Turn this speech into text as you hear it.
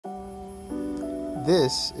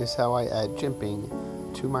This is how I add jimping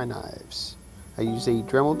to my knives. I use a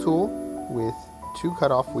Dremel tool with 2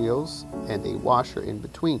 cutoff wheels and a washer in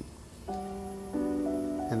between.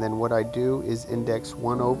 And then what I do is index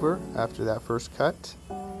 1 over after that first cut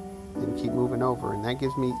and keep moving over, and that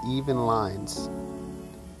gives me even lines.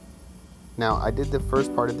 Now, I did the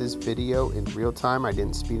first part of this video in real time. I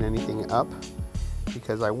didn't speed anything up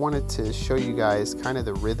because I wanted to show you guys kind of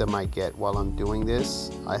the rhythm I get while I'm doing this.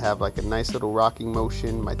 I have like a nice little rocking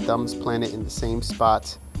motion, my thumbs planted in the same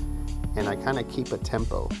spot, and I kind of keep a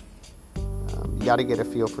tempo. You got to get a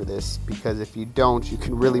feel for this, because if you don't, you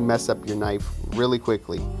can really mess up your knife really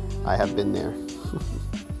quickly. I have been there.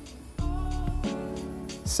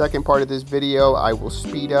 Second part of this video, I will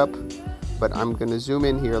speed up, but I'm going to zoom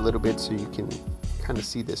in here a little bit so you can kind of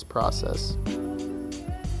see this process.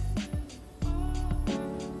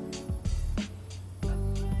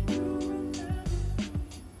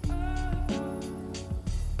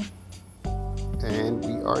 And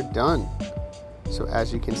we are done. So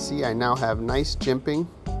as you can see, I now have nice jimping,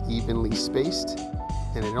 evenly spaced,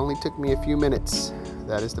 and it only took me a few minutes.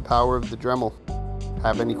 That is the power of the Dremel.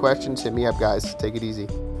 Have any questions, hit me up, guys. Take it easy.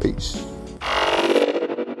 Peace.